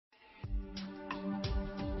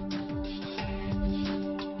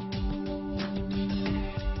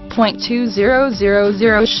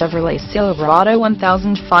4.2000 Chevrolet Silverado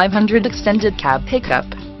 1500 extended cab pickup.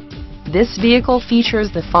 This vehicle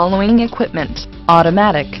features the following equipment: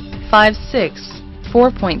 automatic, 5/6,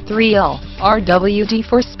 4.3L, RWD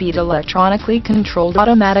 4-speed electronically controlled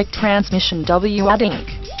automatic transmission, WAD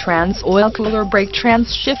trans oil cooler, brake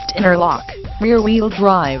trans shift interlock, rear wheel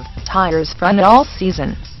drive, tires front all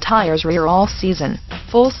season, tires rear all season,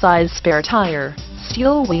 full-size spare tire,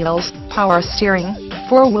 steel wheels, power steering,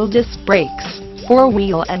 4-wheel disc brakes,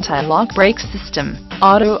 4-wheel anti-lock brake system,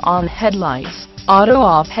 auto-on headlights,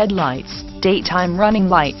 auto-off headlights, daytime running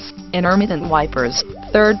lights, intermittent wipers,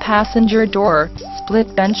 third passenger door,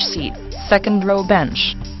 split bench seat, second row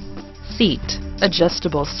bench seat,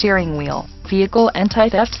 adjustable steering wheel, vehicle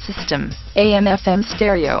anti-theft system, AM/FM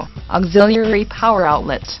stereo, auxiliary power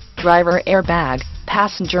outlet, driver airbag,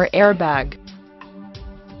 passenger airbag,